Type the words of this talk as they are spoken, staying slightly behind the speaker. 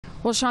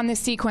Well, Sean, this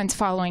sequence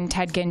following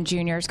Ted Ginn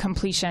Jr.'s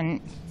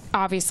completion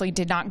obviously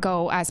did not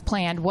go as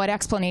planned. What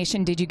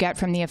explanation did you get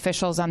from the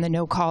officials on the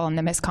no call and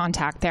the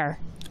miscontact there?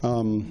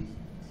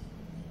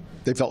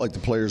 They felt like the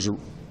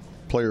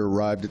player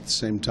arrived at the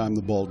same time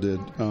the ball did,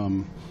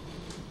 and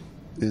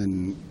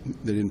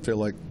they didn't feel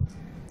like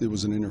it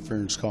was an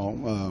interference call.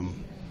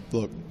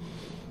 Look,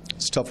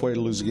 it's a tough way to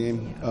lose a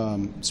game,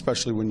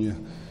 especially when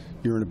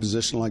you're in a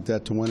position like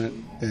that to win it,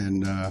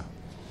 and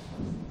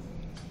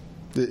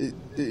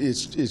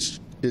it's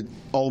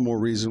all the more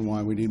reason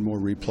why we need more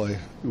replay.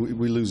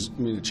 We lose,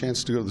 I mean, a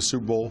chance to go to the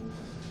Super Bowl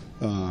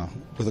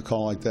with a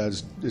call like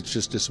that, it's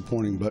just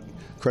disappointing. But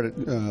credit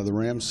the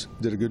Rams,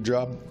 did a good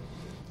job,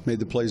 made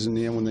the plays in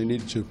the end when they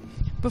needed to.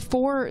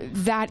 Before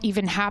that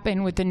even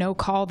happened with the no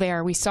call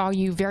there, we saw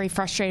you very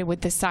frustrated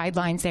with the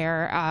sidelines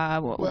there.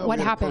 What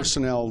happened?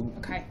 Personnel,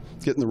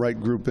 getting the right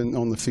group in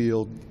on the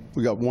field.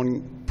 We got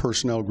one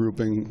personnel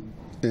grouping,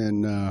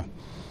 and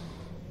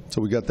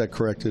so we got that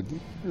corrected.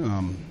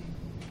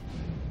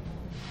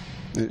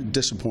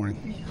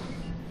 Disappointing.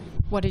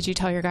 What did you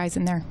tell your guys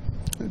in there?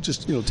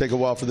 Just, take a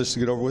while for this to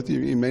get over with.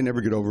 You may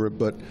never get over it,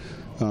 but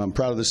I'm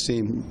proud of this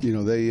team.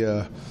 They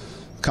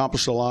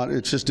accomplished a lot.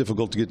 It's just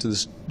difficult to get to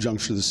this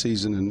juncture of the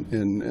season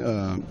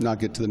and not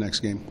get to the next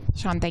game.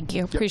 Sean, thank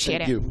you.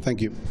 Appreciate it.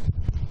 Thank you.